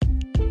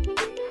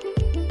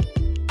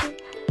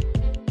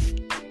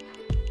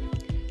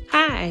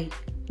Hi,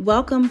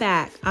 welcome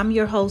back. I'm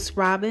your host,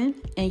 Robin,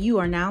 and you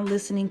are now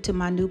listening to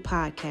my new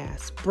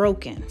podcast,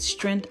 Broken,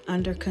 Strength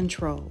Under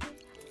Control.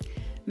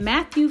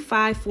 Matthew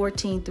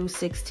 5:14 through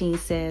 16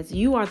 says,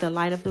 "You are the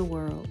light of the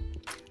world.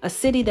 A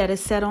city that is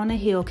set on a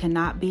hill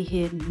cannot be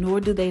hidden, nor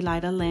do they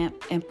light a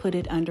lamp and put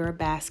it under a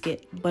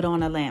basket, but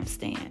on a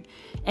lampstand.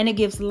 And it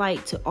gives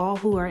light to all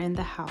who are in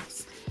the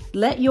house.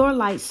 Let your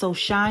light so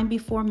shine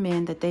before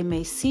men that they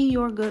may see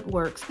your good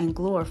works and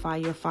glorify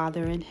your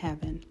Father in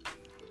heaven."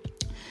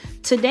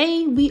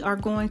 Today, we are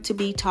going to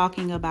be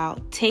talking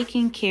about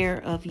taking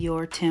care of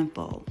your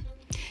temple.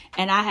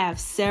 And I have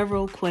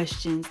several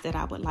questions that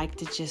I would like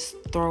to just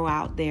throw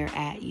out there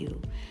at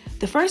you.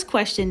 The first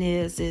question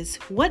is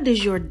what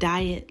does your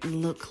diet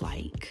look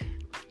like?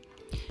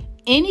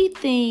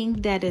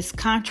 Anything that is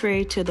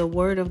contrary to the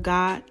word of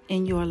God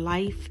in your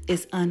life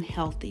is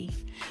unhealthy.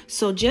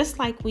 So just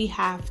like we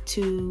have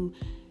to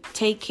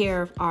take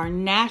care of our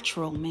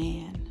natural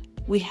man,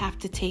 we have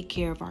to take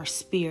care of our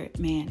spirit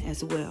man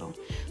as well.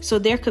 So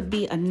there could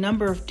be a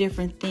number of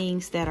different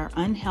things that are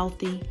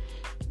unhealthy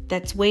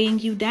that's weighing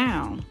you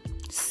down.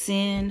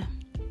 Sin,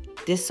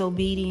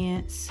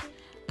 disobedience,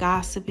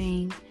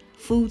 gossiping,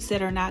 foods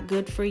that are not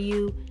good for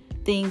you,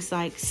 things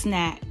like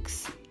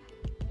snacks,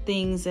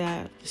 things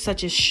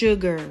such as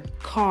sugar,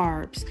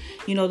 carbs.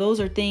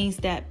 Those are things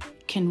that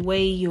can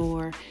weigh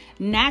your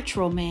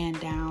natural man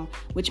down,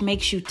 which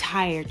makes you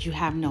tired. You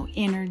have no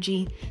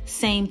energy.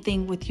 Same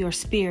thing with your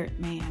spirit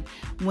man.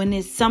 When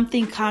it's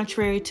something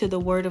contrary to the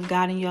word of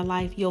God in your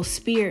life, your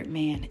spirit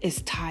man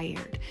is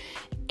tired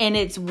and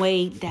it's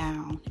weighed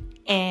down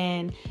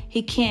and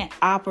he can't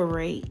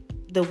operate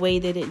the way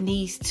that it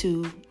needs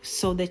to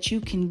so that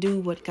you can do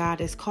what God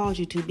has called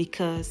you to,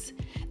 because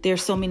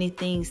there's so many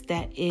things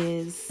that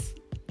is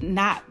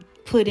not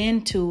put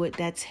into it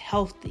that's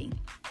healthy.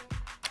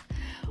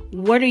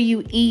 What are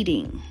you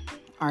eating?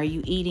 Are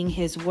you eating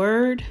his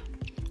word?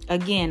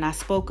 Again, I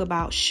spoke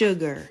about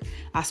sugar.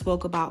 I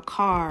spoke about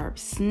carbs,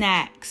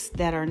 snacks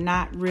that are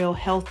not real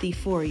healthy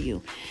for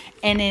you.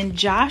 And in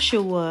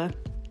Joshua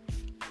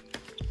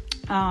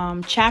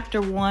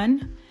chapter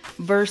 1,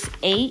 verse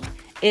 8,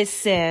 it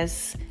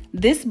says,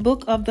 "This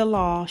book of the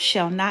law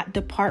shall not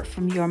depart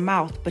from your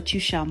mouth, but you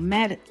shall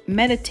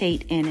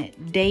meditate in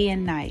it day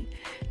and night,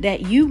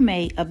 that you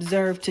may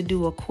observe to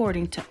do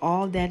according to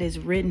all that is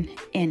written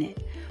in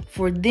it.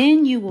 For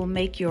then you will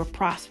make your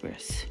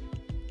prosperous,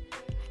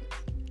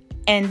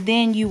 and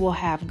then you will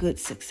have good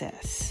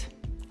success."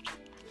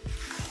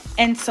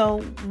 And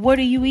so what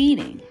are you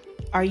eating?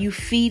 Are you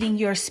feeding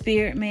your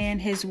spirit man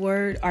his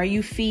word? Are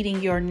you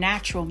feeding your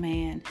natural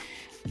man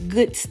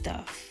good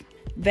stuff,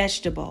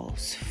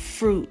 vegetables,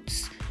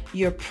 fruits,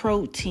 your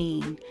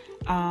protein?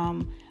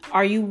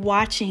 Are you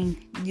watching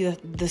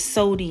the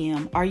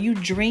sodium? Are you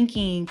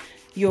drinking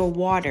your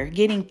water,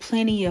 getting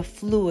plenty of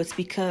fluids?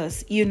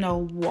 Because,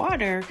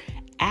 water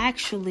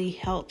actually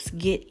helps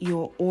get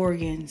your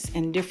organs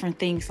and different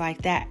things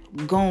like that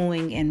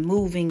going and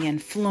moving and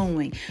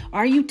flowing.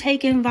 Are you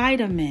taking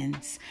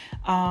vitamins?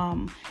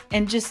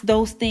 And just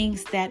those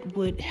things that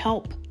would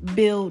help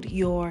build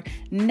your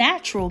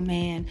natural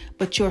man,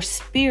 but your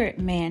spirit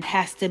man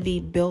has to be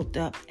built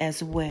up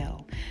as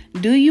well.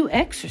 Do you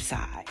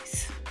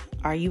exercise?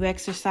 Are you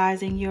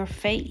exercising your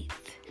faith?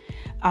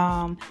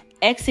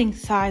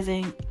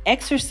 Exercising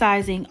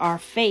our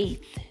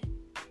faith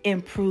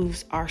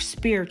improves our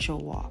spiritual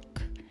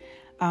walk.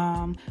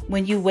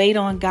 When you wait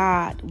on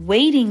God,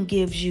 waiting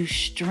gives you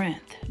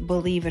strength,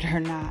 believe it or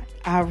not.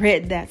 I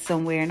read that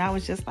somewhere and I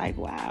was just like,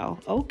 wow,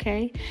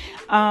 okay.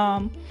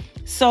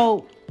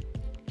 So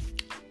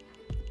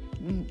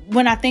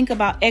when I think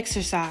about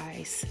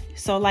exercise,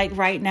 so like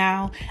right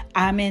now,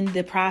 I'm in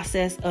the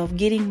process of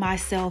getting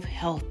myself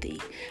healthy.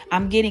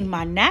 I'm getting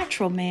my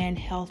natural man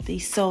healthy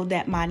so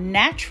that my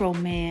natural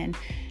man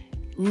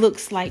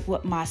looks like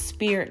what my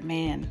spirit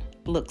man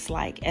looks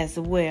like as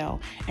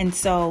well. And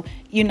so,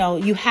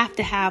 you have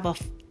to have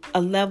a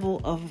level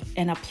of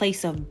and a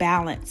place of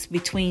balance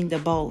between the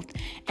both.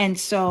 And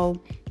so,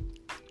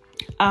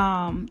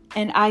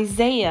 in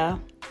Isaiah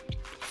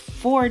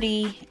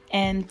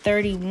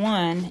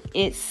 40:31,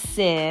 it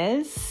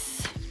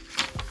says,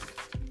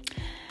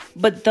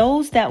 "But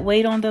those that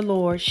wait on the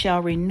Lord shall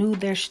renew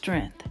their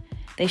strength.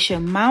 They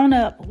shall mount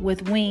up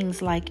with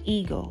wings like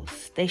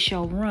eagles. They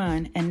shall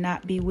run and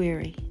not be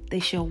weary. They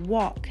shall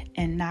walk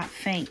and not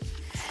faint."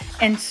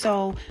 And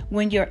so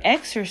when you're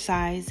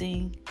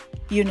exercising,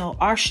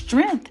 our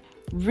strength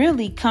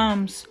really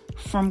comes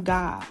from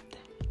God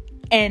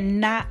and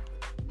not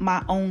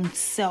my own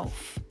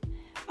self.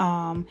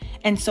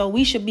 And so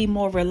we should be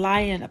more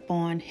reliant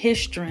upon his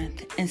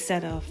strength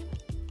instead of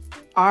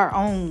our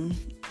own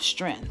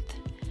strength.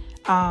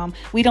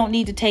 We don't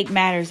need to take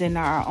matters in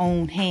our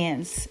own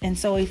hands. And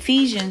so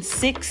Ephesians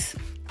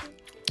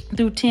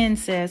 6:10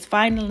 says,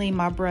 "Finally,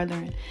 my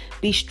brethren,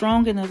 be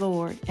strong in the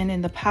Lord and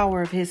in the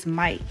power of his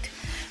might."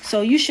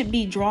 So you should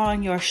be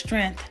drawing your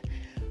strength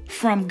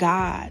from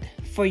God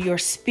for your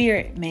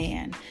spirit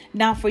man.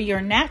 Now, for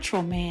your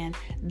natural man,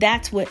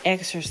 that's what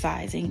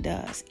exercising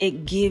does.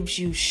 It gives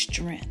you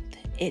strength.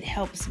 it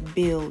helps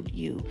build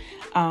you.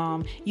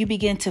 You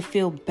begin to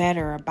feel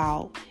better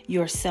about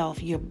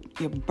yourself. You're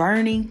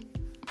burning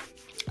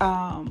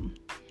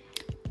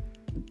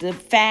the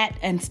fat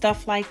and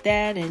stuff like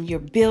that, and you're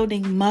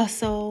building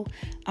muscle.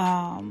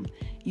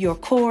 Your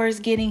core is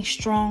getting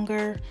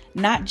stronger,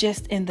 not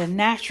just in the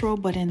natural,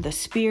 but in the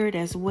spirit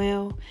as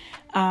well.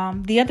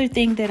 The other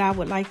thing that I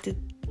would like to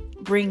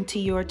bring to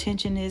your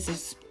attention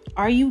is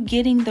are you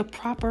getting the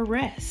proper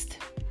rest?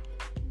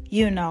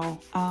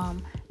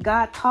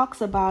 God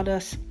talks about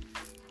us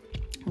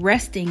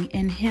resting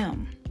in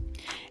Him.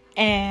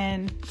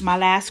 And my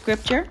last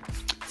scripture,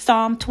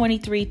 Psalm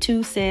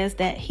 23:2 says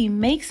that He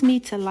makes me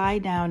to lie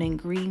down in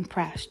green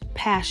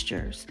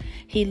pastures.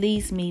 He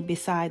leads me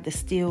beside the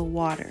still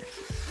waters.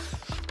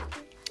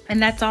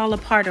 And that's all a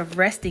part of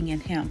resting in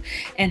Him.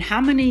 And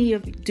how many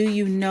of do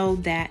you know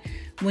that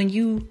when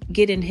you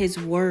get in His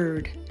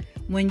word,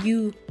 when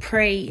you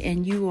pray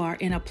and you are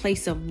in a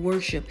place of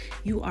worship,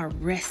 you are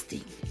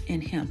resting in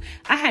Him?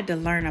 I had to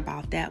learn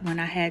about that when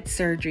I had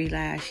surgery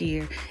last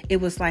year. It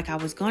was like I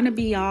was going to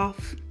be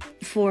off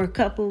for a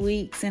couple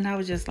weeks, and I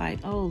was just like,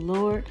 oh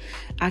Lord,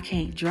 I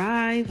can't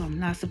drive. I'm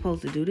not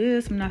supposed to do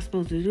this. I'm not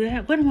supposed to do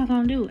that. What am I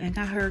going to do? And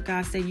I heard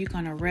God say, you're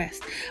going to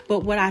rest.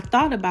 But what I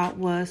thought about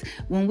was,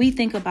 when we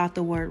think about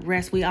the word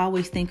rest, we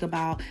always think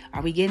about,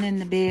 are we getting in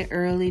the bed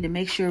early to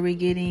make sure we're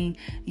getting,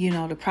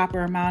 the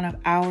proper amount of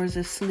hours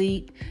of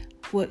sleep?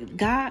 What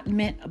God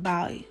meant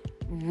about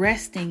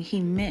resting, He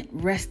meant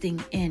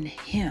resting in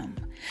Him.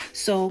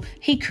 So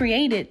He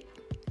created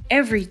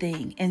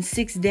everything in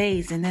 6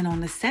 days, and then on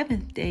the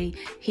seventh day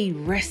He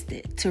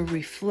rested to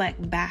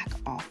reflect back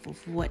off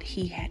of what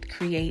He had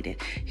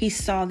created. He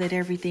saw that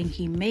everything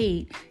He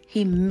made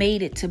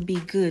it to be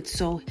good,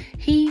 so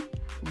He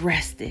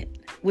rested,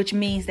 which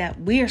means that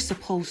we're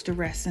supposed to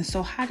rest. And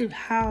so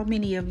how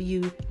many of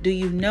you do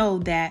you know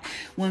that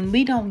when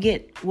we don't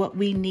get what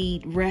we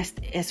need rest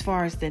as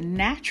far as the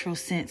natural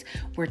sense,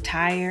 we're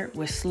tired,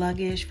 we're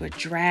sluggish, we're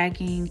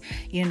dragging,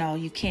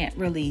 you can't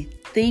really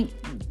think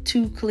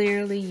too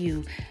clearly,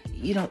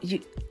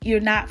 you're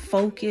not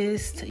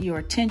focused, your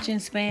attention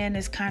span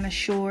is kind of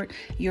short.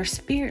 Your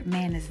spirit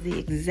man is the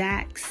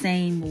exact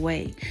same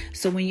way.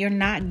 So when you're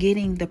not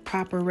getting the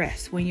proper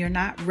rest, when you're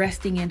not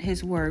resting in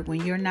His word,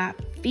 when you're not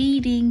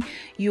feeding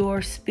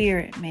your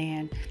spirit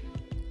man,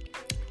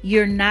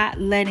 you're not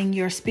letting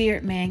your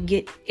spirit man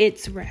get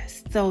its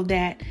rest so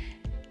that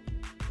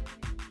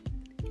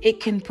it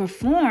can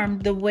perform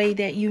the way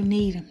that you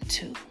need him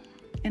to.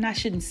 And I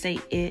shouldn't say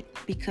it,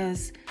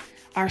 because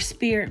our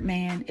spirit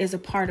man is a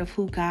part of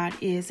who God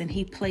is, and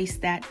He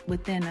placed that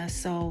within us.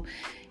 So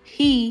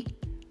He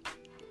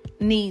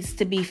needs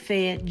to be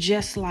fed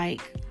just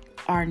like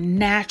our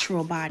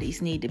natural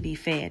bodies need to be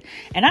fed.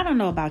 And I don't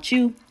know about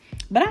you,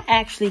 but I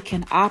actually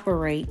can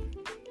operate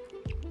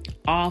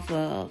off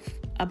of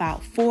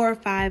about 4 or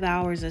 5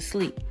 hours of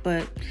sleep.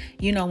 But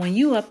when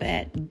you up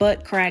at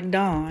butt crack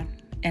dawn,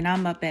 and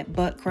I'm up at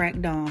butt crack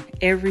dawn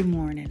every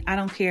morning, I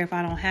don't care if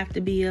I don't have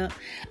to be up.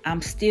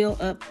 I'm still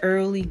up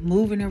early,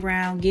 moving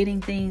around,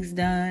 getting things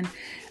done.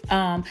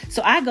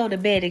 So I go to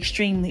bed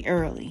extremely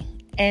early.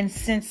 And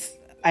since,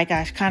 like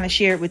I kind of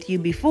shared with you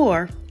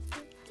before,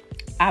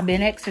 I've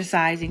been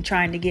exercising,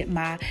 trying to get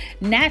my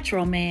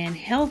natural man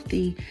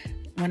healthy.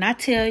 When I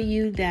tell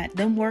you that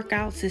them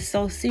workouts is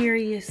so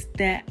serious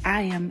that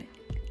I am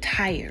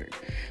tired.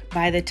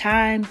 By the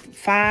time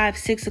 5,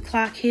 6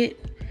 o'clock hit,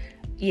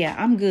 yeah,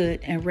 I'm good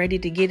and ready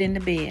to get into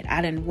bed.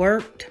 I done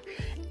worked,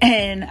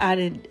 and I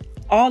did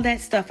all that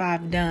stuff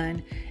I've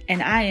done,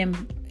 and I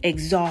am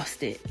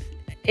exhausted.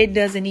 It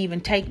doesn't even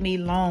take me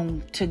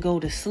long to go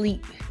to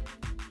sleep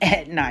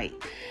at night.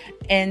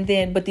 And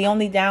then, but the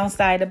only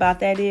downside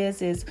about that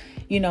is,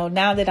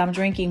 now that I'm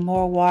drinking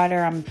more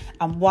water,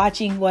 I'm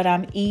watching what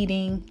I'm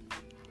eating.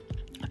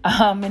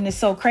 And it's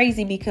so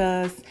crazy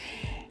because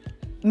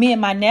me and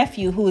my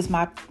nephew, who is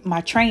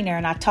my trainer,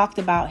 and I talked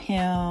about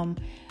him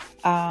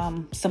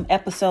some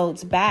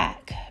episodes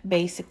back,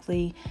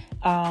 basically,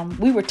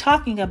 we were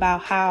talking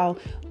about how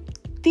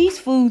these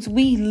foods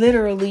we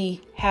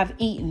literally have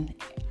eaten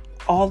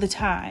all the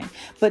time.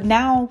 But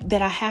now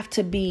that I have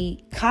to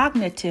be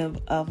cognitive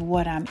of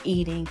what I'm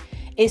eating,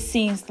 it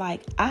seems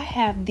like I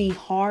have the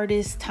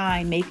hardest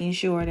time making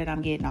sure that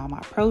I'm getting all my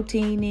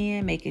protein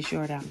in, making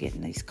sure that I'm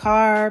getting these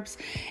carbs,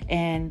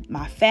 and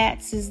my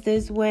fats is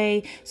this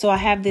way. So I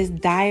have this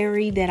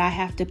diary that I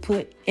have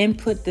to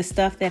input the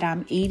stuff that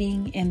I'm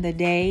eating in the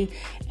day.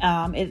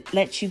 It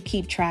lets you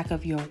keep track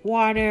of your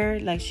water,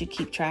 lets you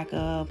keep track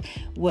of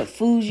what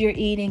foods you're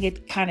eating.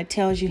 It kind of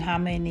tells you how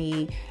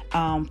many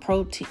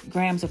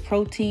grams of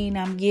protein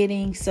I'm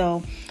getting.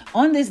 So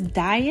on this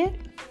diet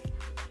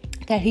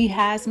that he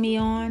has me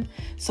on,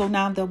 so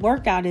now the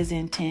workout is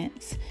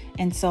intense,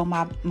 and so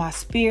my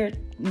spirit,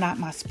 not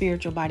my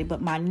spiritual body,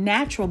 but my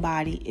natural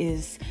body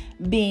is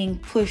being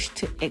pushed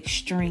to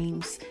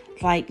extremes,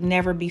 like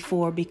never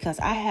before, because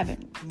I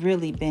haven't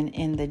really been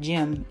in the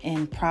gym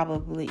in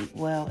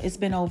it's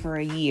been over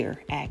a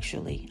year,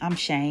 actually. I'm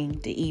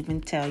ashamed to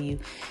even tell you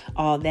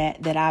all that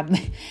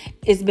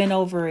it's been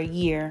over a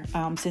year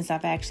since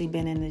I've actually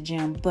been in the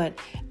gym. But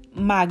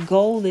my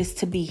goal is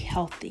to be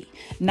healthy,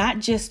 not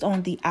just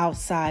on the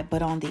outside,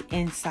 but on the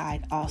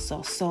inside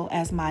also. So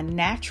as my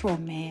natural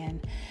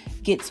man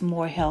gets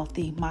more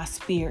healthy, my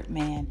spirit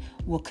man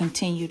will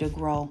continue to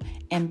grow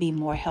and be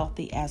more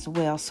healthy as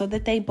well, so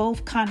that they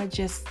both kind of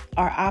just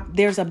are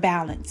there's a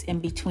balance in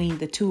between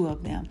the two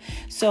of them.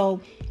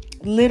 So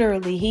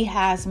literally, he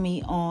has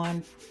me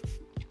on,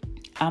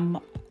 I'm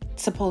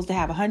supposed to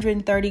have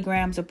 130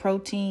 grams of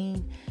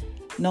protein,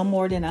 no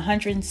more than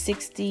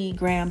 160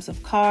 grams of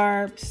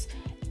carbs,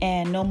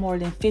 and no more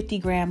than 50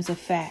 grams of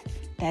fat.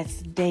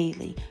 That's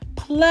daily,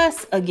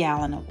 plus a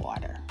gallon of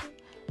water.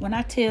 When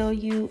I tell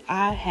you,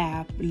 I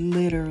have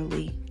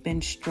literally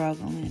been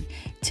struggling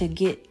to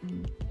get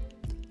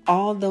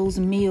all those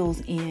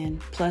meals in,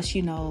 plus,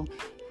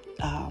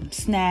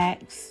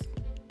 snacks,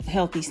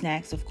 healthy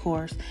snacks, of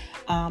course.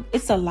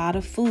 It's a lot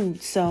of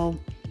food. So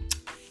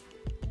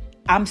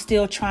I'm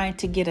still trying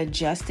to get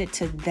adjusted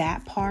to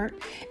that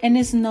part. And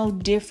it's no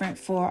different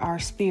for our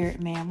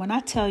spirit man. When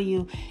I tell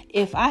you,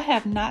 if I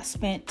have not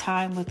spent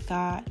time with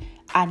God,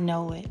 I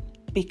know it.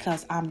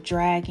 Because I'm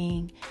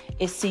dragging.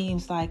 It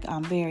seems like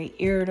I'm very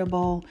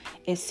irritable.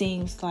 It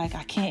seems like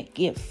I can't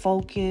get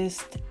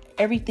focused.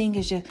 Everything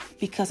is just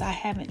because I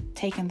haven't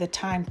taken the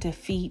time to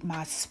feed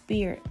my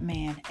spirit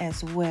man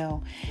as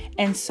well.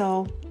 And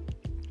so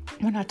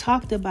when I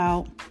talked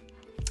about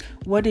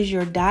what does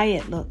your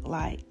diet look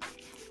like?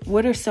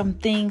 What are some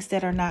things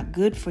that are not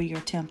good for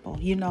your temple?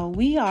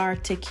 We are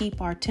to keep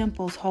our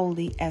temples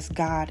holy as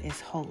God is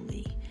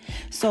holy.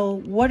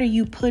 So what are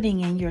you putting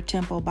in your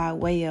temple by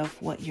way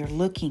of what you're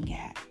looking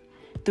at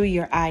through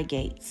your eye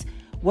gates?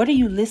 What are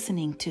you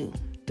listening to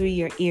through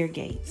your ear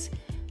gates?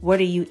 What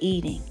are you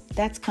eating?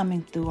 That's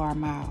coming through our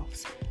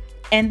mouths.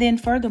 And then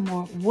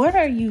furthermore, what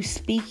are you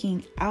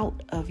speaking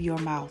out of your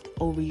mouth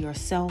over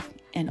yourself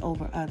and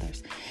over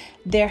others?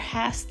 There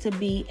has to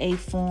be a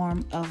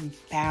form of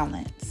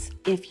balance.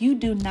 If you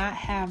do not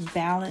have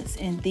balance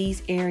in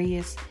these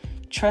areas,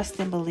 trust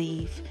and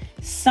believe,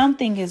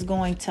 something is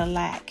going to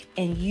lack,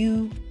 and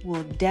you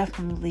will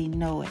definitely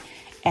know it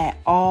at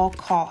all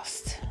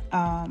costs.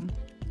 And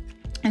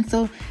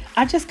so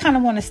I just kind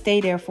of want to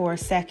stay there for a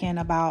second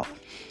about,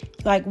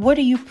 like, what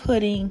are you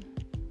putting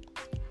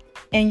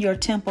in your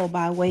temple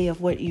by way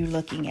of what you're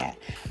looking at?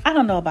 I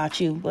don't know about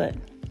you, but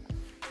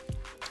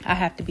I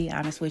have to be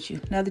honest with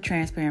you. Another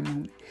transparent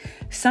moment.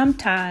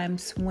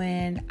 Sometimes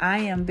when I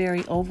am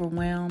very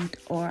overwhelmed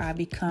or I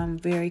become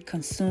very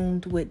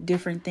consumed with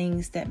different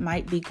things that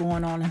might be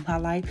going on in my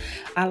life,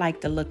 I like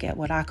to look at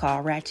what I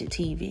call ratchet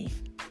TV.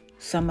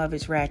 Some of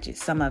it's ratchet,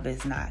 some of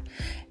it's not.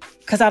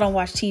 Because I don't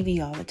watch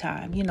TV all the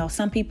time.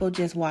 Some people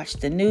just watch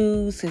the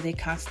news because they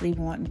constantly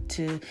want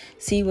to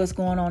see what's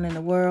going on in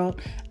the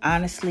world.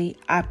 Honestly,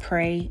 I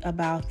pray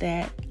about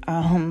that.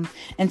 And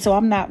so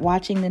I'm not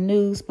watching the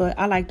news, but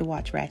I like to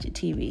watch ratchet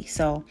TV.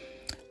 So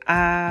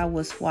I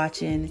was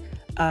watching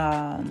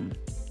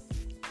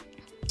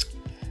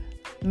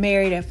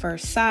Married at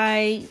First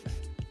Sight,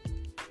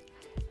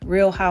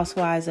 Real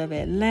Housewives of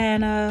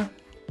Atlanta,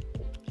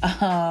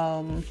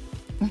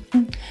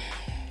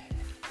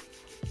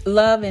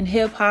 Love and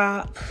Hip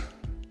Hop,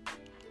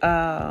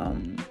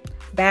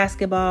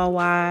 Basketball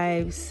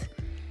Wives,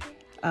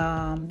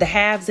 The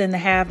Haves and the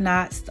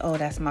Have-Nots. Oh,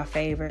 that's my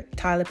favorite.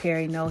 Tyler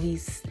Perry,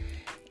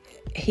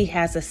 he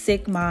has a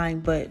sick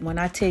mind, but when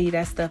I tell you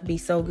that stuff be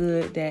so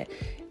good that,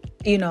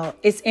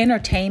 it's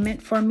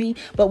entertainment for me,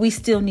 but we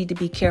still need to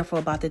be careful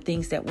about the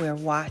things that we're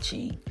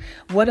watching.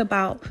 What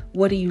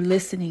are you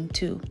listening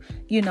to?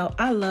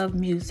 I love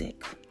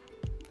music.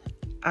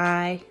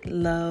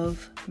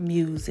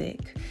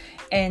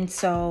 And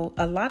so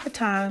a lot of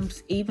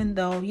times, even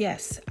though,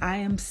 yes, I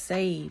am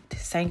saved,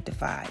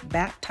 sanctified,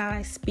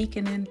 baptized,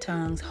 speaking in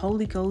tongues,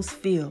 Holy Ghost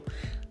filled,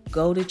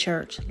 go to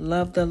church,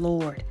 love the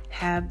Lord,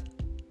 have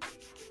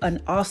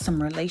an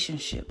awesome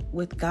relationship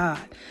with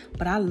God.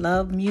 But I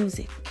love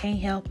music. Can't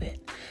help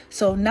it.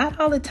 So not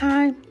all the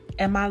time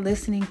am I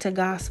listening to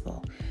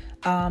gospel.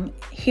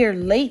 Here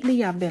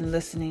lately, I've been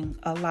listening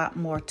a lot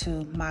more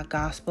to my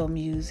gospel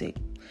music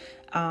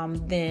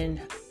than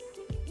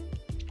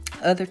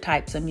other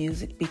types of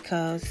music,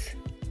 because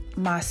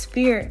my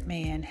spirit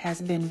man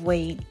has been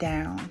weighed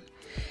down.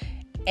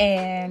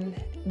 And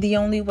the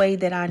only way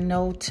that I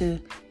know to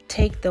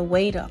take the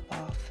weight up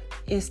off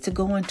is to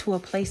go into a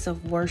place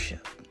of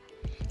worship.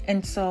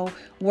 And so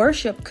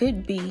worship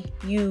could be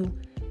you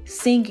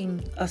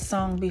singing a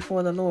song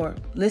before the Lord,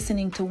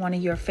 listening to one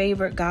of your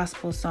favorite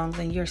gospel songs,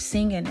 and you're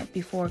singing it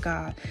before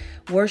God.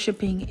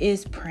 Worshiping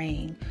is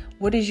praying.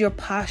 What does your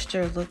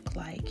posture look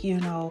like?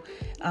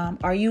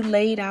 Are you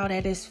laid out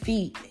at his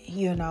feet?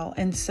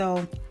 And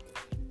so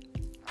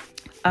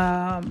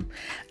I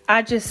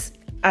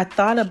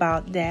thought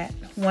about that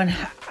when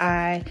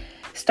I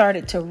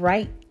started to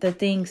write the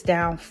things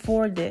down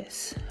for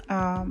this.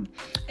 And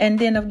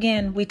then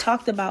again, we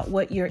talked about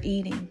what you're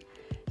eating.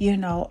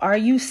 Are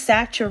you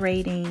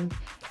saturating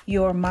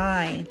your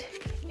mind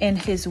in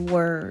his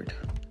word?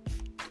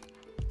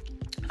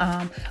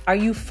 Are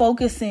you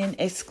focusing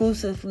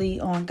exclusively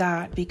on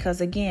God? Because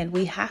again,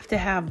 we have to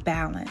have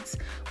balance.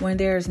 When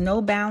there's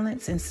no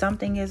balance and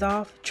something is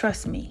off,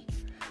 trust me,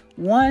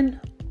 one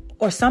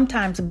or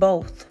sometimes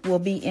both will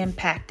be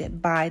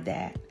impacted by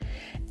that.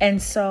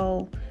 And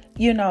so,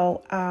 we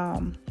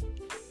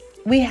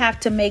have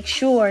to make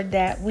sure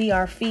that we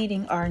are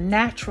feeding our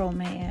natural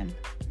man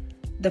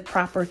the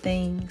proper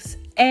things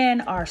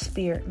and our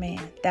spirit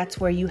man. That's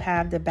where you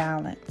have the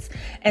balance.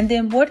 And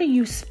then what are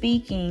you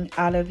speaking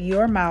out of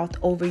your mouth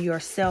over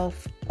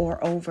yourself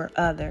or over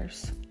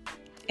others?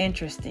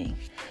 Interesting.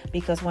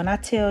 Because when I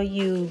tell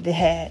you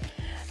that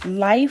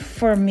life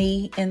for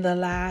me in the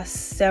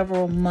last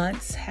several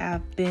months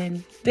have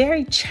been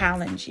very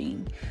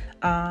challenging,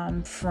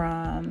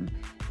 from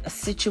a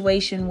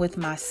situation with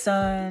my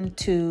son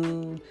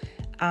to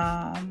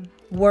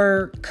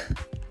work,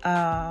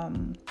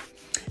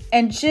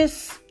 and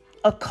just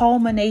a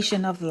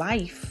culmination of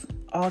life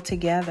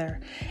altogether.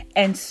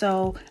 And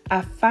so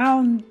I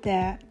found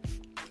that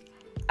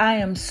I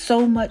am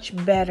so much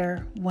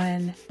better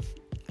when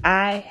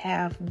I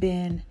have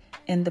been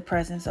in the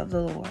presence of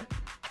the Lord.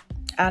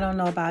 I don't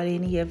know about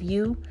any of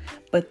you,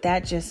 but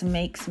that just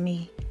makes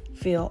me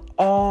feel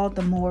all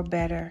the more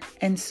better.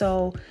 And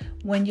so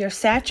when you're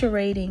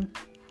saturating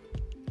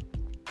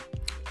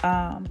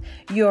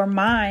your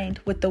mind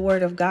with the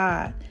Word of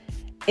God,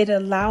 it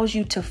allows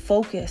you to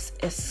focus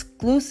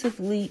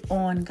exclusively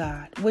on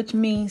God, which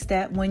means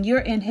that when you're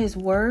in His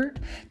Word,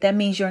 that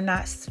means you're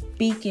not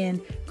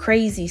speaking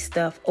crazy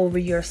stuff over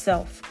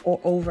yourself or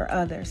over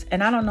others.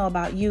 And I don't know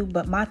about you,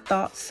 but my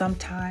thoughts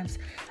sometimes,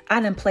 I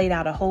done played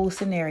out a whole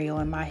scenario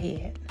in my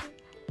head,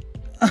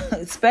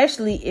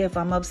 especially if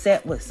I'm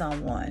upset with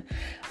someone.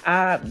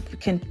 I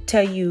can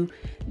tell you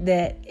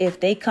that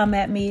if they come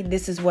at me,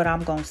 this is what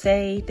I'm going to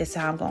say. This is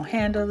how I'm going to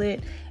handle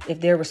it.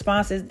 If their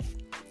response is,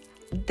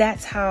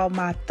 that's how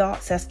my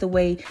thoughts, that's the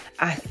way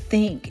I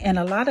think. And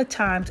a lot of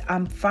times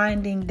I'm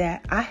finding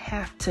that I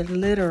have to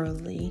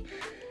literally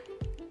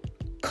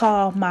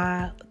call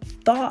my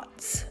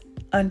thoughts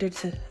under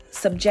the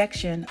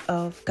subjection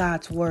of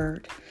God's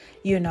word.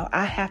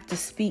 I have to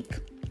speak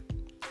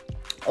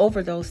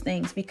over those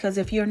things, because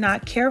if you're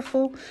not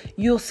careful,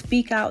 you'll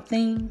speak out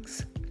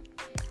things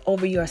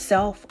over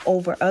yourself,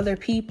 over other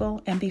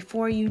people. And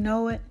before you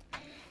know it,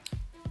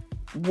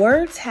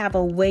 words have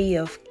a way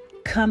of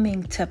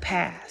coming to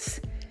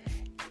pass.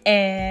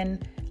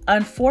 And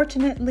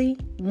unfortunately,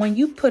 when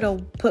you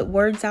put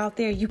words out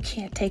there, you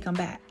can't take them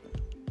back.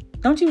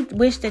 Don't you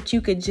wish that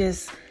you could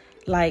just,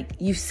 like,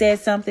 you said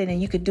something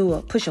and you could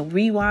push a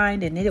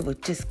rewind and then it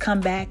would just come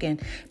back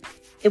and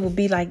it would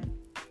be like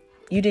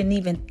you didn't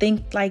even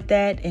think like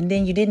that, and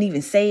then you didn't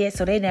even say it,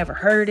 so they never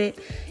heard it,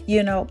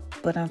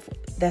 but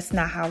that's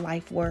not how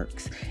life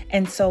works.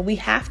 And so we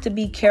have to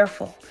be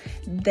careful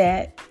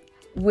that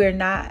we're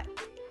not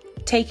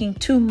taking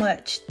too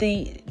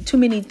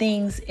many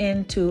things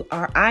into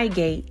our eye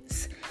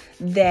gates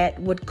that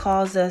would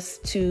cause us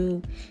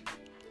to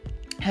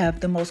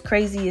have the most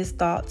craziest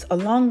thoughts,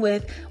 along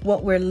with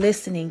what we're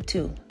listening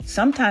to.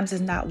 Sometimes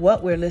it's not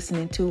what we're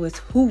listening to, it's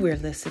who we're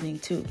listening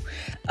to.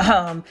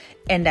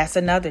 And that's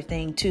another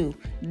thing too,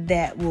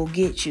 that will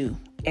get you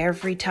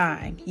every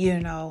time,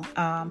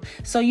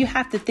 so you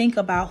have to think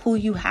about who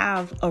you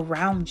have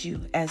around you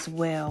as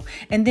well.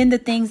 And then the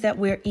things that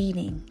we're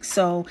eating.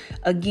 So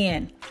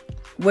again,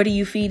 what are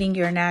you feeding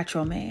your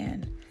natural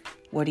man?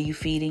 What are you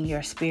feeding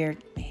your spirit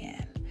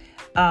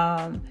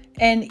man?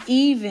 And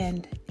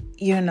even,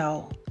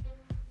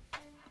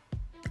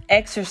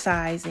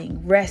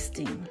 exercising,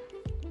 resting.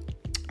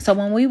 So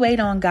when we wait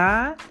on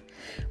God,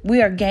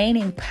 we are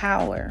gaining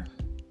power,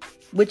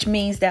 which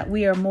means that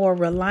we are more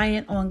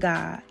reliant on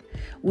God.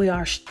 We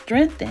are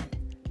strengthened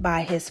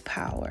by His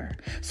power.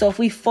 So if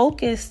we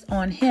focus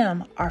on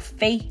Him, our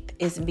faith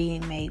is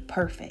being made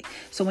perfect.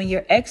 So when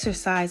you're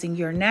exercising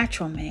your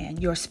natural man,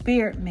 your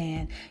spirit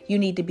man, you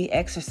need to be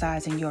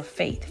exercising your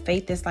faith.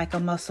 Faith is like a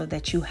muscle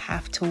that you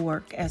have to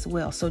work as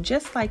well. So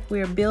just like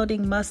we're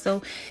building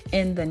muscle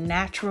in the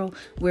natural,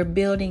 we're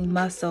building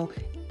muscle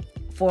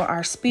for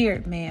our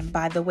spirit man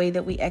by the way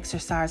that we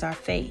exercise our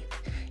faith.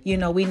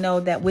 We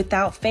know that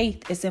without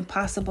faith, it's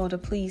impossible to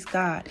please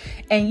God.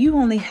 And you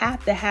only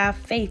have to have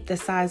faith the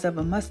size of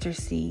a mustard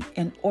seed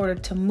in order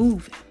to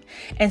move Him.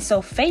 And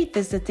so faith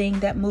is the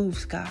thing that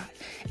moves God.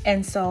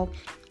 And so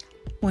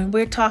when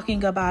we're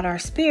talking about our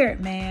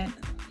spirit man,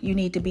 you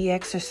need to be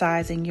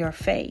exercising your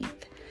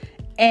faith.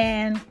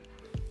 And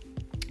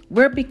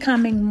we're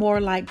becoming more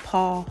like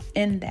Paul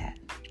in that.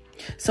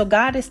 So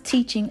God is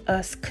teaching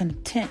us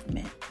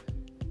contentment.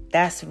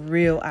 That's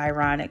real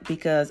ironic,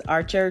 because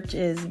our church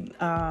is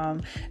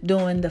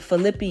doing the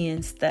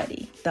Philippians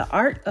study, the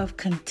art of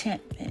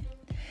contentment.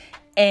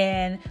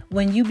 And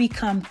when you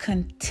become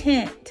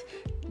content,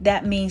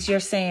 that means you're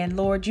saying,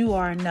 Lord, you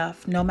are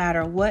enough. No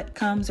matter what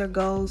comes or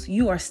goes,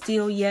 you are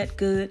still yet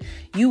good.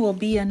 You will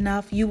be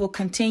enough. You will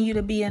continue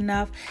to be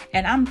enough.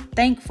 And I'm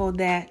thankful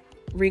that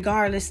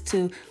regardless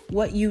to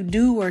what you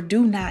do or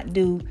do not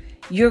do,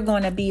 you're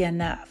going to be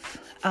enough.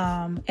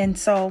 And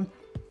so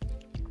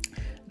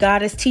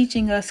God is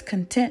teaching us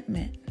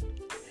contentment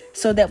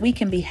so that we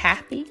can be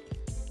happy,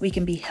 we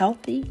can be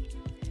healthy,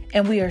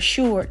 and we are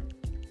assured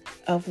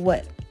of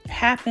what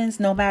happens.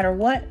 No matter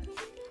what,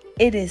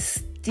 it is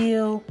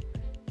still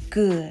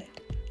good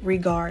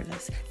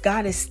regardless.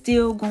 God is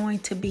still going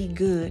to be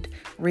good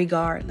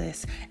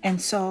regardless.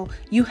 And so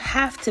you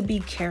have to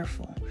be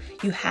careful.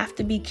 You have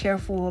to be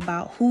careful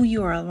about who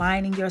you are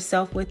aligning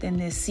yourself with in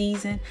this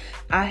season.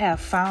 I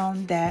have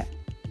found that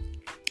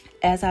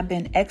as I've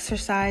been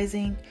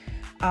exercising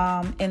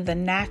in the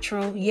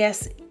natural,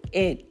 yes,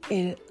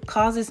 it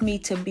causes me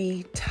to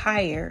be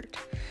tired.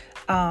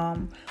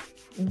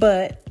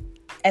 But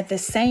at the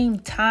same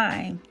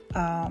time,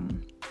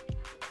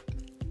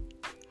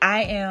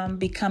 I am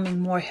becoming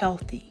more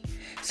healthy.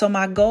 So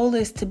my goal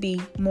is to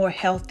be more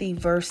healthy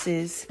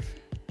versus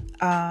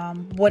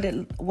what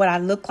I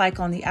look like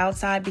on the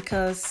outside,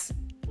 because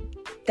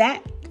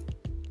that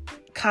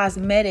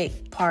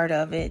cosmetic part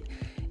of it,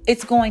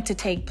 it's going to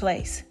take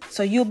place.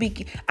 So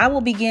I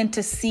will begin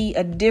to see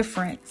a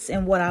difference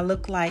in what I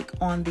look like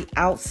on the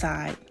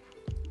outside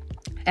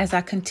as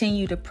I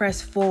continue to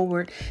press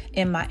forward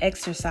in my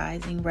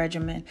exercising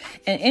regimen.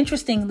 And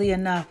interestingly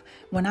enough,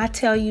 when I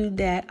tell you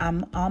that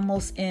I'm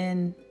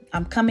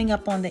coming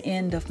up on the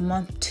end of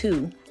month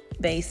 2,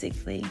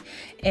 basically,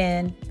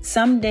 and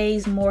some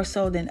days more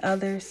so than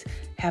others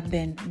have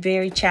been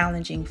very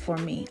challenging for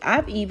me.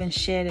 I've even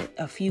shed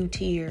a few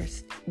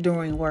tears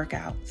during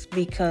workouts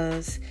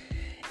because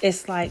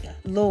it's like,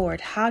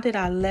 Lord, how did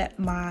I let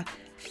my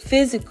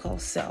physical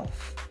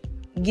self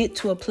get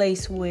to a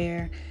place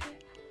where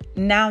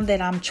now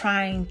that I'm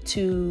trying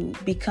to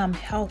become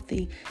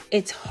healthy,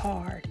 it's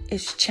hard.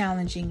 It's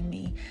challenging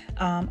me.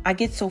 I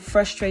get so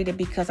frustrated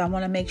because I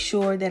want to make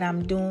sure that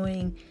I'm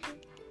doing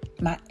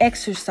my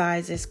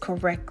exercises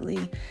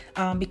correctly,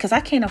 because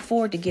I can't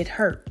afford to get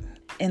hurt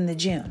in the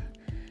gym,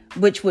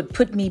 which would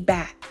put me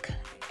back.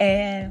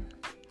 And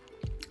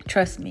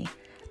trust me,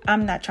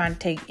 I'm not trying to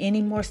take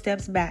any more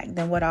steps back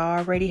than what I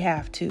already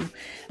have to.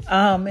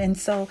 And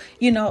so,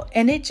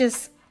 and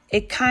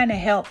it kind of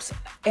helps.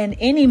 And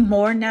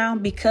anymore now,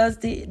 because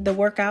the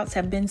workouts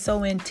have been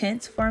so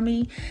intense for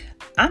me,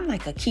 I'm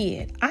like a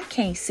kid. I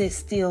can't sit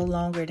still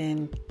longer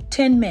than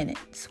 10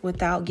 minutes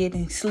without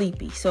getting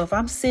sleepy. So if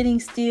I'm sitting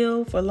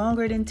still for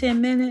longer than 10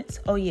 minutes,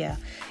 oh yeah,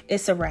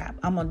 it's a wrap.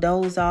 I'm going to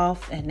doze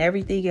off and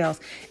everything else.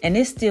 And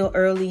it's still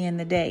early in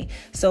the day.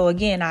 So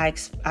again, I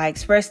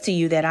expressed to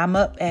you that I'm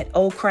up at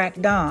crack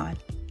dawn.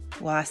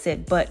 Well, I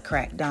said butt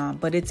crack dawn,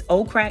 but it's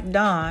crack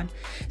dawn.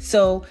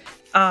 So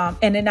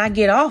and then I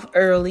get off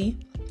early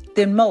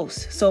than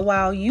most. So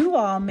while you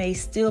all may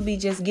still be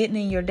just getting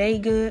in your day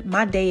good,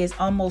 my day is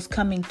almost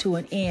coming to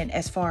an end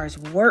as far as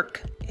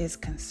work is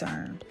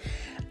concerned.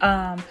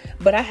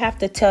 But I have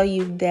to tell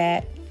you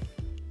that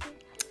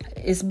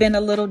it's been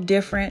a little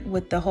different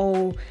with the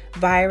whole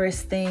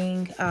virus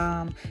thing.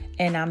 And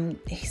I'm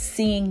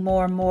seeing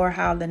more and more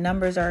how the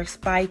numbers are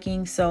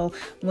spiking. So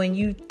when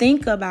you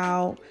think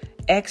about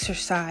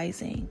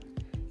exercising,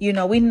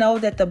 we know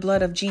that the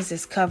blood of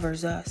Jesus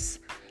covers us,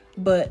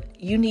 but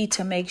you need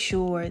to make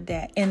sure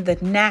that in the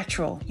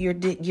natural, you're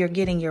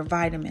getting your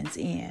vitamins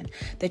in,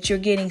 that you're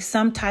getting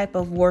some type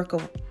of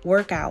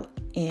workout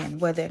in,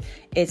 whether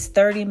it's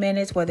 30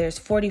 minutes, whether it's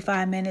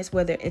 45 minutes,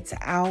 whether it's an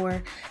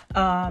hour.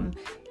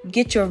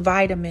 Get your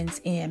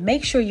vitamins in.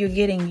 Make sure you're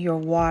getting your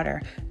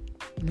water.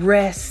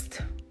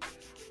 Rest.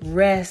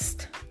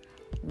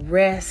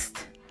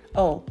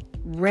 Oh,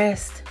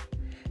 rest.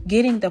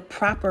 Getting the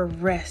proper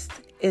rest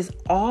is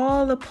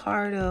all a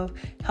part of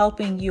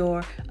helping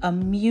your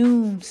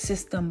immune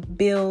system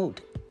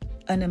build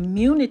an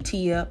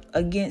immunity up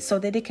against, so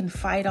that it can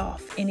fight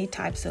off any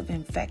types of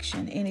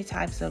infection, any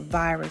types of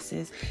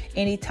viruses,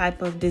 any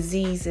type of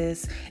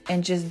diseases,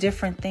 and just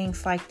different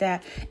things like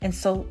that. And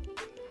so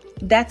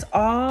that's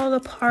all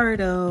a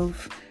part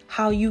of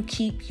how you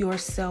keep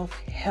yourself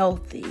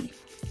healthy.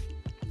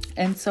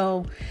 And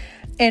so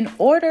in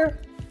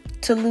order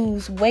to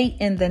lose weight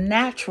in the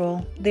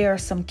natural, there are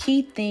some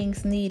key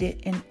things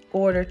needed in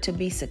order to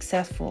be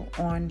successful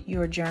on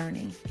your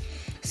journey.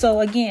 So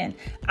again,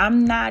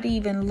 I'm not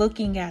even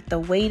looking at the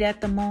weight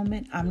at the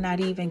moment. I'm not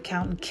even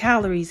counting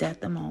calories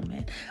at the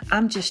moment.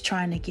 I'm just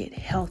trying to get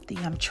healthy.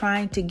 I'm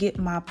trying to get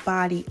my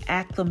body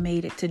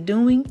acclimated to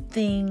doing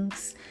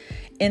things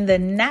in the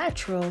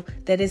natural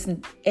that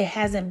it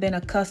hasn't been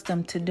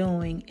accustomed to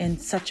doing in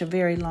such a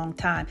very long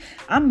time.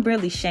 I'm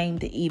really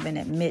ashamed to even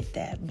admit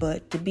that,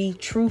 but to be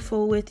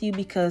truthful with you,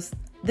 because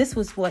this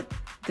was what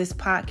this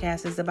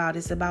podcast is about.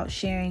 It's about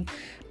sharing,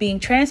 being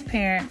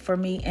transparent for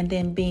me, and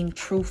then being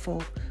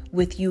truthful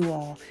with you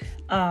all.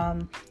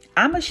 I'm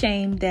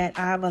ashamed that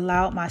I've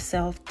allowed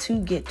myself to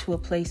get to a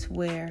place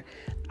where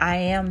I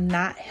am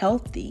not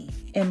healthy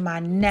in my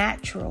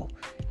natural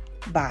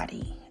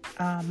body.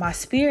 My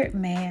spirit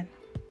man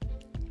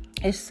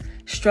is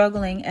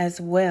struggling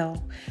as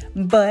well.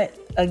 But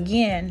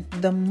again,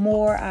 the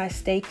more I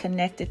stay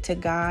connected to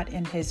God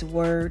and his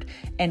word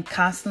and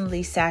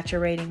constantly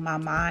saturating my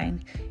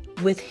mind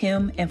with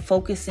him and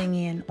focusing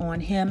in on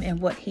him and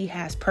what he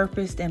has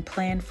purposed and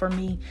planned for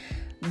me,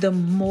 the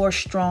more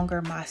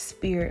stronger my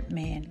spirit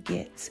man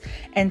gets.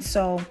 And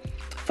so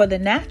for the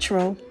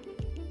natural,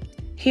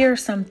 here are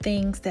some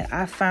things that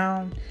I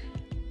found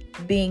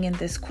being in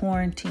this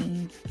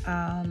quarantine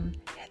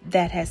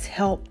that has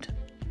helped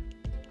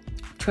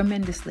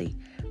tremendously.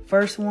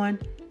 First one,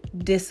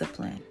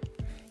 discipline.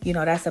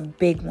 That's a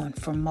big one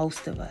for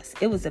most of us.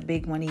 It was a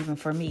big one even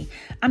for me.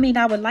 I mean,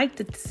 I would like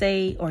to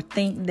say or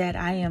think that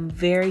I am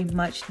very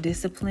much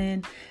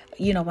disciplined.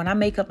 When I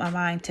make up my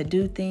mind to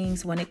do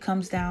things, when it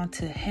comes down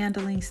to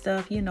handling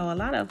stuff, a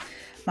lot of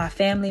my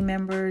family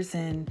members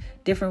and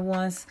different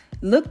ones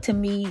look to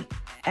me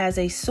as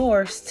a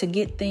source to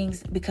get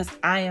things because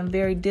I am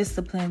very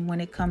disciplined when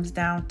it comes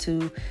down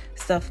to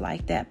stuff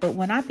like that. But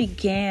when I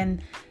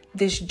began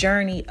this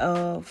journey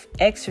of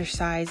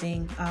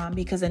exercising,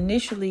 because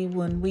initially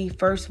when we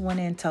first went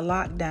into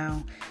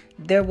lockdown,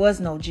 there was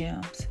no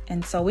gyms.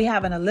 And so we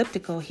have an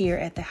elliptical here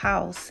at the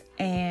house,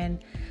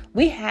 and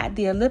we had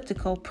the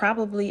elliptical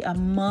probably a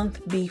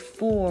month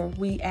before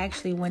we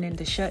actually went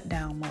into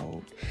shutdown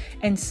mode.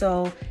 And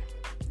so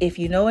if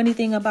you know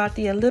anything about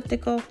the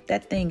elliptical,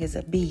 that thing is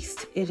a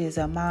beast. It is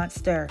a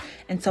monster.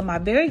 And so my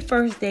very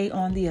first day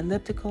on the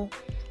elliptical,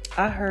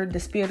 I heard the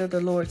Spirit of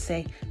the Lord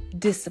say,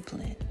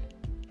 discipline.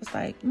 It's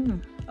like,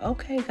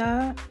 okay,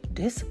 God,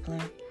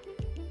 discipline.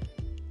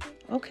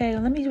 Okay,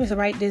 let me just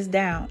write this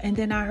down. And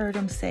then I heard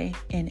him say,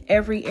 in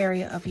every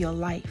area of your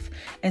life.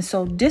 And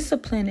so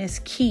discipline is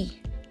key.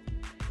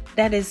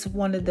 That is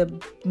one of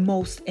the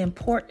most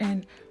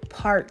important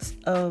parts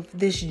of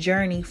this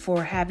journey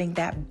for having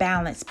that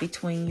balance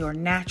between your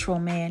natural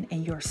man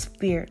and your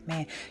spirit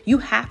man. You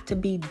have to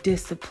be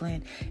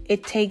disciplined.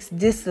 It takes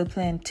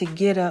discipline to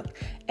get up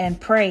and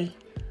pray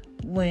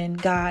when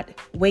God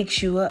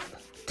wakes you up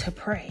to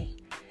pray.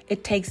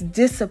 It takes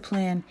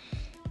discipline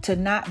to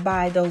not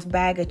buy those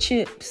bag of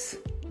chips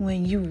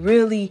when you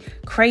really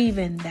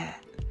craving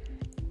that,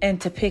 and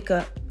to pick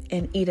up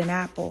and eat an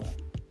apple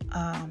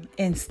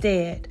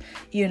instead.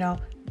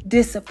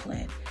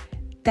 Discipline.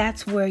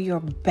 That's where your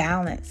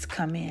balance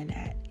come in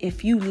at.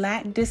 If you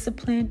lack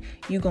discipline,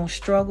 you're going to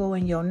struggle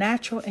in your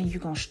natural and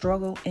you're going to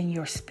struggle in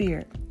your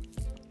spirit.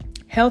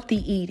 Healthy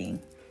eating.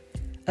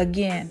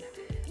 Again,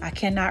 I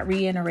cannot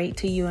reiterate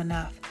to you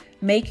enough.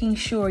 Making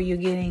sure you're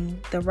getting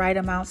the right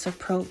amounts of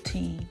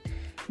protein,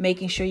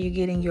 making sure you're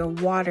getting your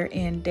water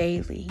in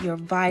daily, your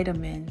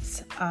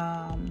vitamins.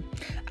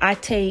 I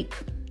take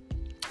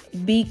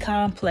B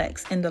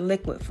complex in the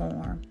liquid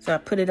form. So I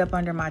put it up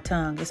under my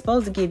tongue. It's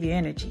supposed to give you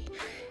energy.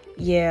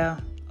 Yeah,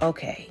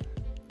 okay.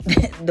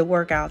 The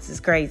workouts is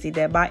crazy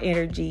that my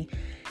energy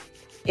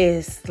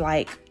is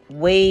like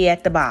way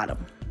at the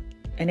bottom.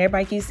 And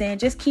everybody keeps saying,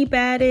 just keep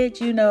at it.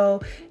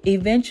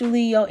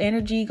 Eventually your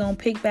energy going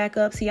to pick back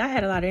up. See, I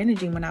had a lot of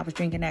energy when I was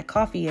drinking that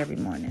coffee every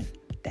morning.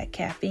 That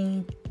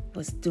caffeine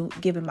was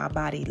giving my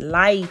body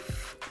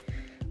life.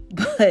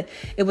 But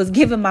it was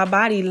giving my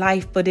body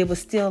life, but it was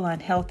still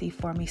unhealthy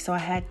for me. So I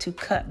had to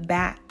cut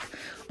back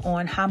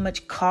on how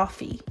much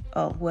coffee.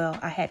 Oh, well,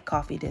 I had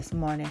coffee this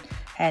morning.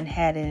 Hadn't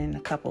had it in a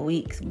couple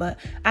weeks, but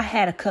I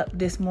had a cup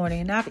this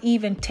morning, and I've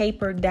even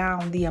tapered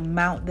down the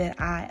amount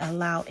that I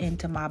allow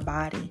into my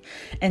body.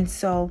 And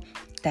so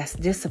that's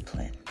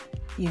discipline,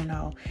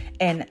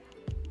 and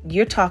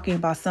you're talking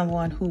about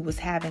someone who was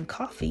having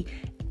coffee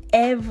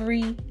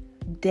every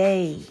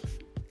day.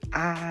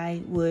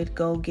 I would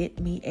go get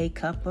me a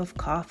cup of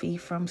coffee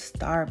from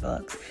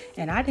Starbucks,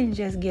 and I didn't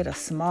just get a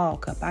small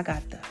cup. I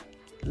got the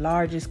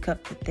largest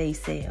cup that they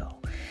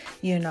sell,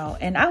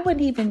 and I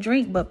wouldn't even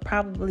drink but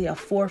probably a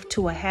fourth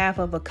to a half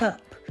of a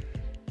cup.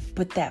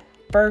 But that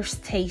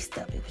first taste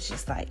of it was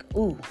just like,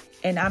 ooh.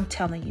 And I'm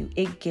telling you,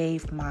 it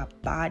gave my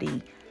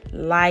body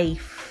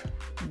life,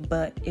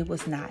 but it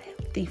was not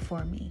healthy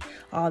for me.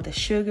 All the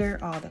sugar,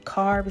 all the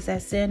carbs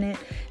that's in it.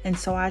 And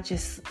so I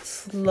just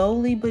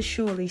slowly but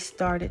surely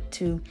started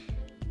to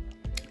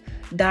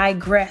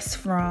digress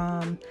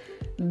from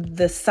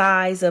the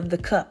size of the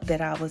cup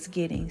that I was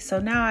getting. So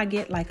now I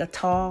get like a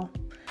tall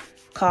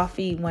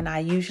coffee when I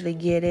usually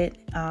get it.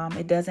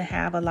 It doesn't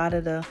have a lot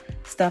of the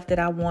stuff that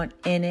I want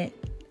in it,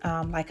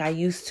 like I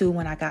used to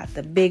when I got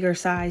the bigger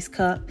size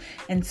cup.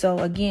 And so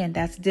again,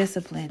 that's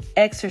discipline.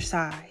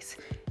 Exercise,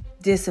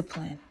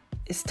 discipline.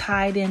 It's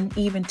tied in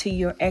even to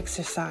your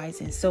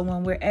exercising. So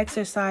when we're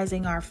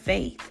exercising our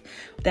faith,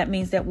 that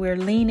means that we're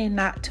leaning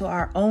not to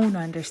our own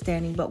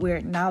understanding, but we're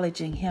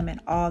acknowledging him in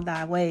all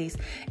thy ways.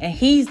 And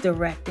he's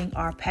directing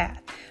our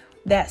path.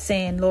 That's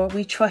saying, Lord,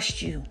 we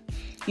trust you.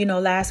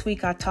 Last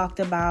week I talked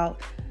about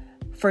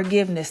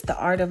forgiveness, the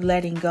art of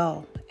letting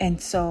go.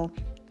 And so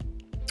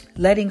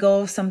letting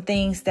go of some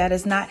things that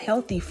is not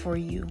healthy for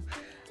you.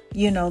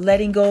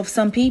 Letting go of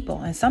some people.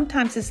 And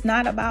sometimes it's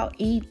not about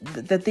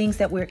the things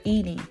that we're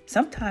eating.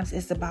 Sometimes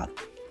it's about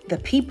the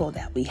people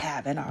that we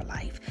have in our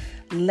life.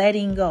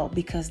 Letting go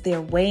because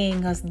they're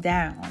weighing us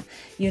down.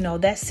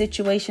 That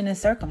situation and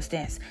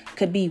circumstance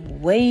could be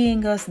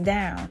weighing us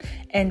down.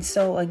 And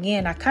so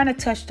again, I kind of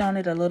touched on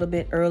it a little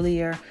bit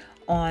earlier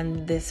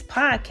on this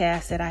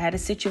podcast, that I had a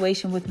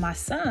situation with my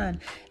son.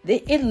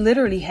 It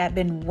literally had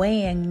been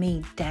weighing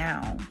me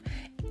down.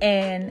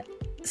 And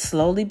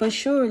slowly but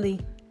surely,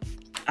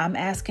 I'm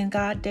asking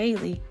God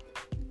daily,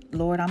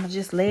 Lord, I'm going to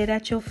just lay it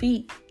at your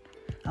feet.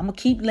 I'm going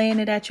to keep laying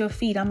it at your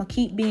feet. I'm going to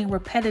keep being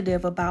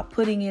repetitive about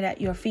putting it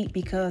at your feet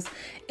because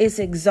it's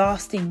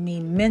exhausting me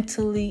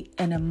mentally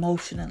and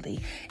emotionally.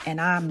 And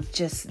I'm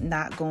just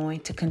not going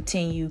to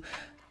continue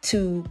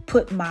to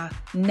put my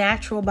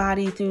natural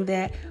body through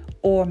that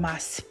or my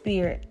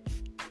spirit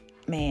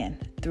man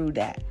through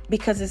that,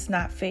 because it's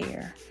not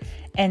fair.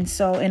 And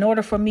so in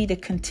order for me to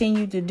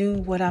continue to do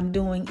what I'm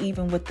doing,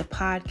 even with the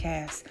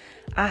podcast,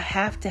 I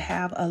have to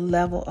have a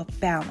level of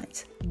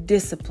balance.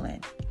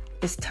 Discipline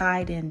is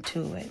tied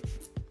into it.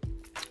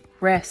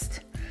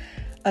 Rest.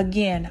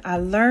 Again, I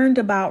learned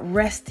about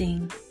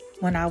resting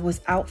when I was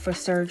out for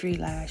surgery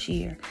last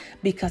year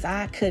because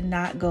I could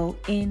not go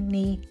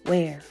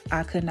anywhere.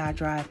 I could not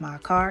drive my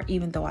car,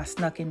 even though I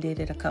snuck and did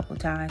it a couple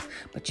times.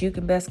 But you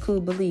can best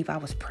cool believe I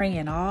was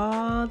praying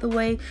all the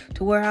way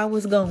to where I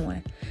was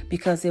going,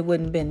 because it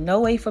wouldn't have been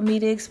no way for me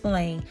to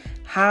explain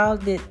how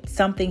did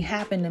something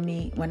happen to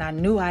me when I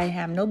knew I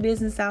have no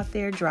business out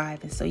there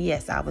driving. So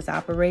yes, I was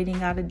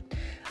operating out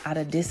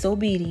of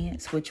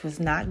disobedience, which was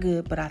not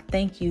good. But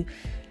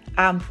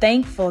I'm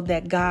thankful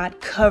that God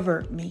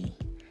covered me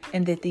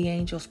and that the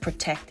angels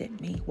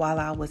protected me while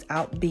I was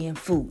out being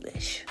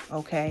foolish.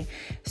 Okay.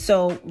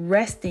 So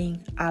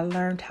resting, I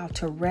learned how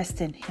to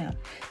rest in Him.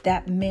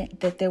 That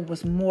meant that there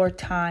was more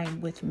time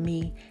with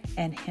me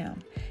and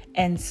Him.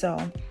 And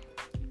so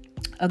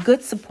a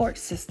good support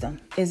system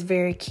is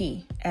very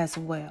key as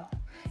well.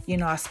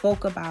 I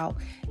spoke about,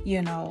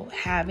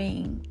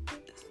 having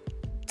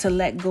to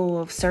let go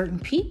of certain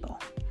people.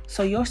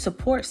 So your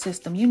support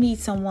system, you need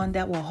someone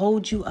that will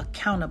hold you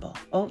accountable.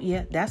 Oh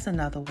yeah, that's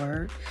another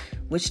word,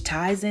 which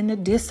ties into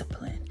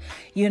discipline.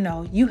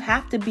 You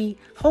have to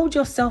hold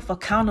yourself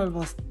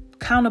accountable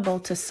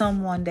to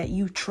someone that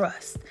you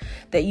trust,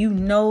 that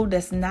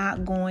that's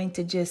not going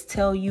to just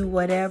tell you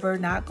whatever,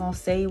 not going to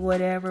say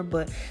whatever,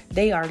 but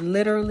they are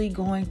literally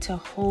going to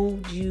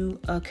hold you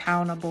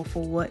accountable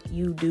for what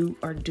you do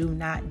or do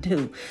not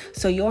do.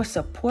 So your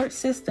support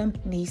system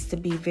needs to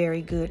be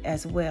very good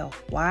as well.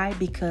 Why?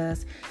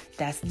 Because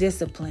that's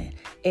discipline.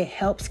 It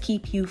helps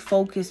keep you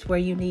focused where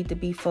you need to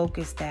be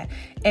focused at.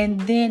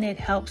 And then it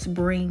helps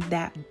bring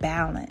that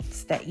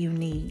balance that you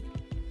need.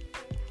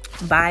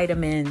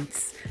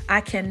 Vitamins.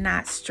 I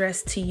cannot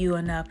stress to you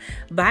enough.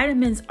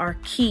 Vitamins are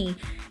key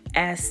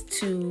as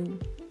to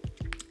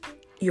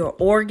your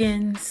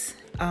organs,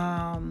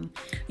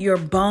 your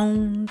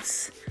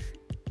bones,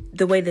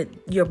 the way that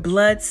your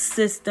blood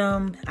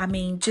system.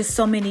 Just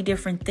so many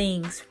different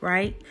things,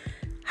 right?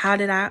 How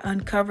did I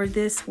uncover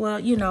this?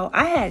 Well,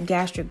 I had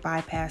gastric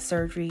bypass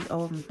surgery.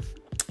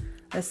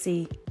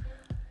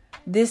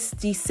 This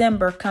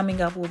December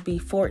coming up will be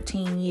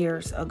 14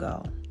 years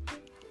ago.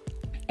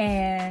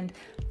 And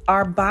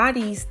our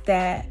bodies,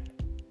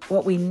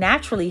 what we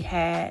naturally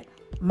had,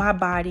 my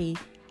body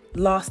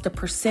lost a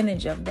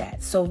percentage of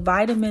that. So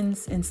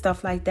vitamins and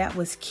stuff like that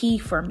was key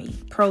for me.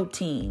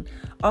 Protein,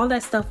 all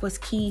that stuff was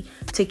key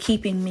to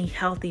keeping me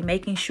healthy,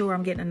 making sure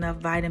I'm getting enough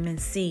vitamin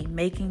C,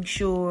 making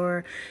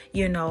sure,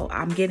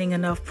 I'm getting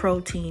enough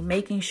protein,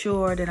 making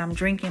sure that I'm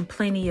drinking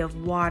plenty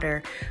of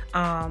water.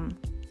 And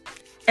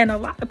a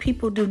lot of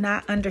people do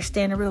not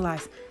understand and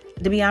realize,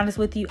 to be honest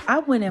with you, I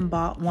went and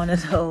bought one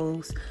of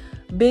those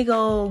big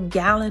old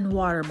gallon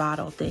water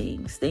bottle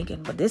things,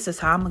 thinking, but this is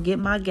how I'm gonna get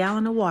my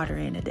gallon of water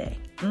in a day.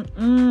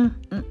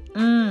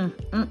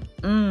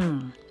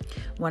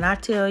 When I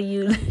tell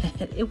you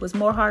it was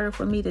more harder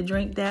for me to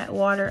drink that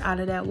water out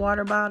of that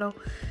water bottle,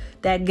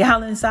 that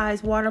gallon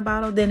size water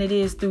bottle, than it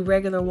is through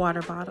regular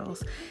water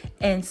bottles.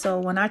 And so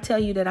when I tell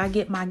you that I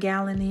get my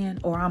gallon in,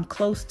 or I'm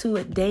close to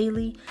it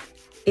daily,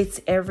 it's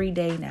every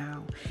day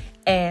now.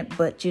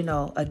 But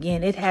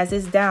again, it has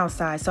its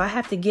downside. So I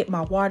have to get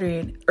my water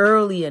in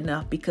early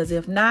enough, because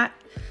if not,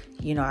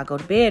 I go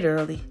to bed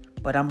early,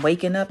 but I'm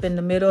waking up in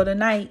the middle of the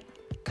night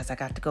because I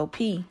got to go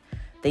pee,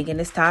 thinking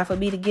it's time for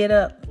me to get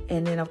up.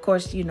 And then of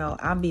course,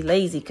 I'll be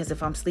lazy, because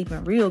if I'm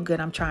sleeping real good,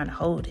 I'm trying to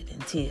hold it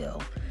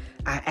until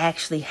I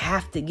actually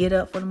have to get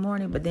up for the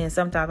morning. But then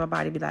sometimes my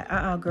body be like,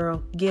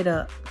 girl, get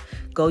up,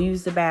 go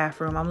use the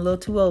bathroom. I'm a little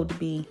too old to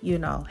be,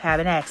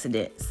 having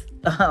accidents.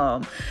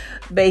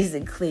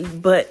 Basically.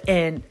 But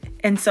and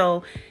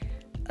so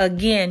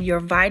again, your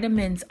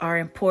vitamins are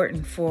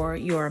important for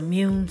your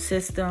immune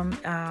system,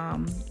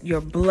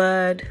 your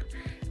blood,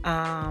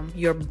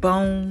 your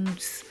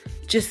bones,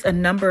 just a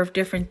number of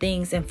different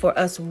things. And for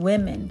us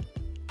women,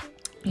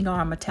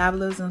 our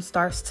metabolism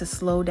starts to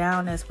slow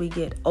down as we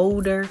get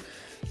older,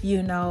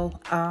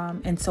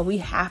 and so we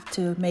have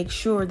to make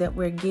sure that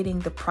we're getting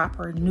the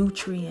proper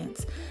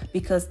nutrients,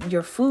 because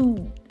your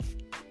food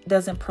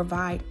doesn't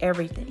provide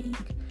everything.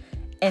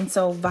 And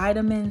so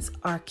vitamins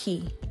are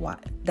key. Why?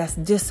 That's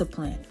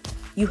discipline.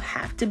 You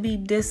have to be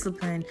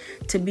disciplined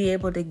to be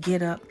able to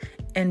get up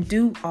and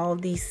do all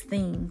these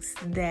things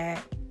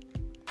that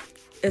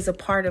is a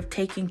part of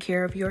taking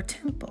care of your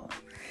temple.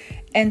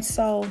 And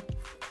so,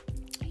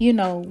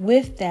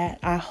 with that,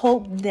 I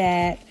hope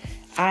that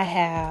I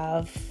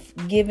have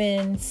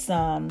given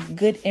some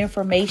good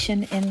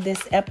information in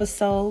this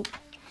episode.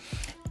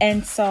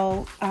 And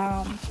so,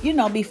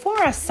 before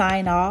I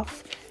sign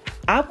off,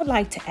 I would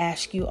like to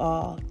ask you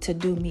all to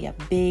do me a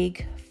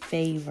big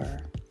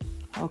favor.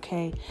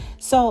 Okay.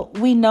 So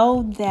we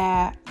know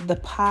that the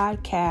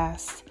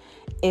podcast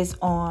is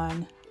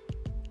on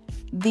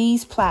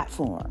these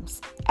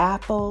platforms: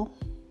 Apple,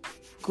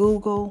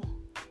 Google,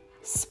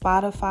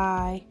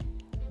 Spotify,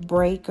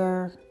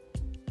 Breaker,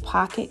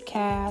 Pocket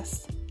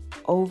Cast,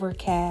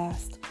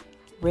 Overcast,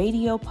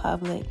 Radio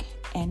Public,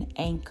 and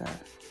Anchor.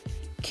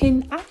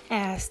 Can I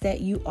ask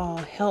that you all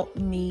help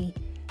me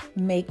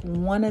make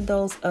one of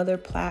those other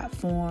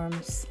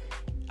platforms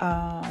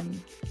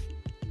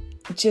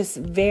just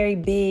very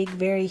big,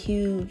 very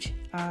huge?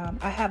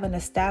 I have an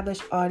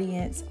established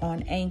audience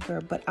on Anchor,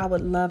 but I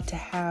would love to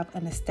have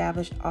an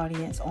established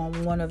audience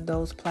on one of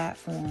those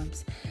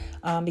platforms,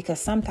 because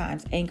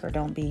sometimes Anchor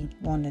don't be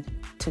wanting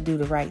to do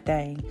the right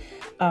thing.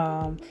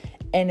 And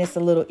it's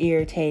a little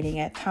irritating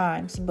at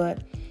times,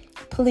 but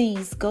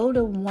please go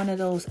to one of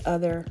those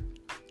other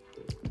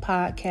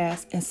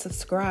podcasts and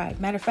subscribe.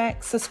 Matter of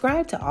fact,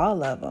 subscribe to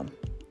all of them.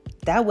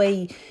 That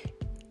way,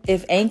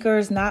 if Anchor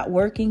is not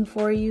working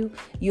for you,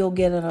 you'll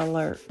get an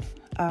alert.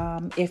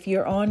 If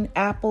you're on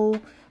Apple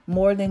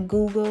more than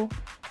Google,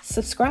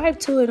 subscribe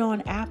to it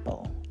on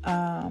Apple.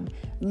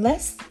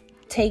 Let's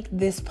take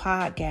this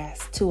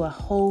podcast to a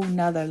whole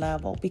nother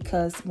level,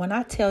 because when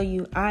I tell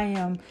you, I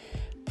am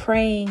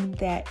praying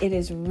that it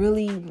is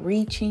really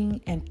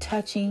reaching and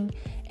touching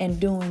and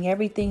doing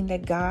everything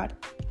that God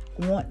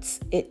wants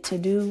it to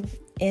do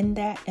in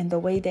that, and the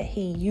way that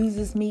He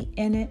uses me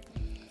in it.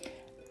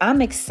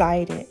 I'm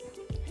excited.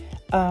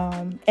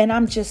 And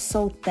I'm just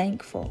so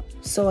thankful.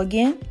 So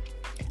again,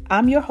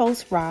 I'm your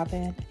host,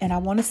 Robin, and I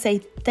want to say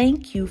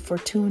thank you for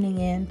tuning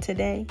in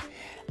today.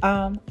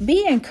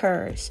 Be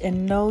encouraged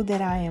and know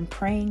that I am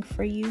praying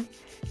for you.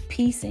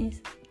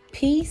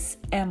 Peace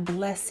and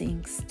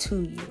blessings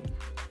to you.